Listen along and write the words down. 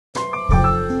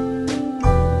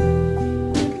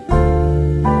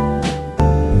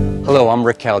I'm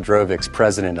Rick Kaldrovics,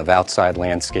 president of Outside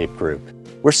Landscape Group.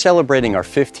 We're celebrating our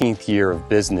 15th year of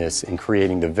business in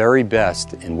creating the very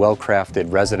best in well-crafted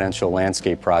residential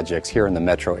landscape projects here in the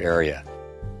metro area.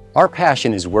 Our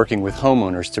passion is working with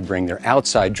homeowners to bring their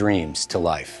outside dreams to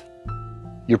life.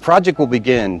 Your project will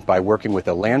begin by working with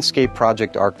a landscape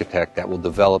project architect that will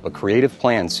develop a creative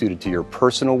plan suited to your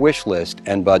personal wish list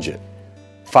and budget,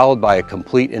 followed by a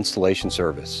complete installation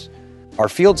service. Our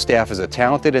field staff is a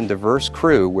talented and diverse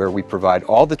crew where we provide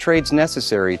all the trades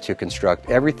necessary to construct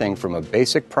everything from a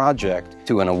basic project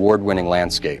to an award-winning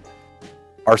landscape.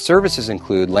 Our services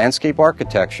include landscape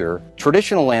architecture,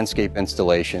 traditional landscape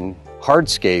installation,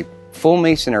 hardscape, full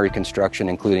masonry construction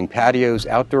including patios,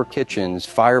 outdoor kitchens,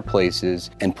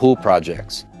 fireplaces, and pool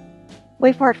projects.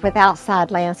 We've worked with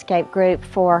Outside Landscape Group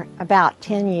for about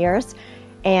 10 years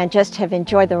and just have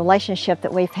enjoyed the relationship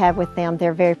that we've had with them.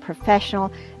 They're very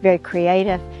professional, very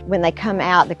creative. When they come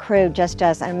out, the crew just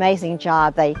does an amazing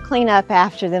job. They clean up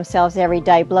after themselves every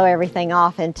day, blow everything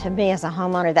off, and to me as a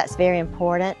homeowner, that's very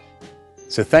important.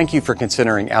 So thank you for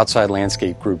considering Outside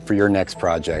Landscape Group for your next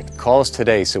project. Call us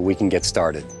today so we can get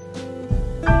started.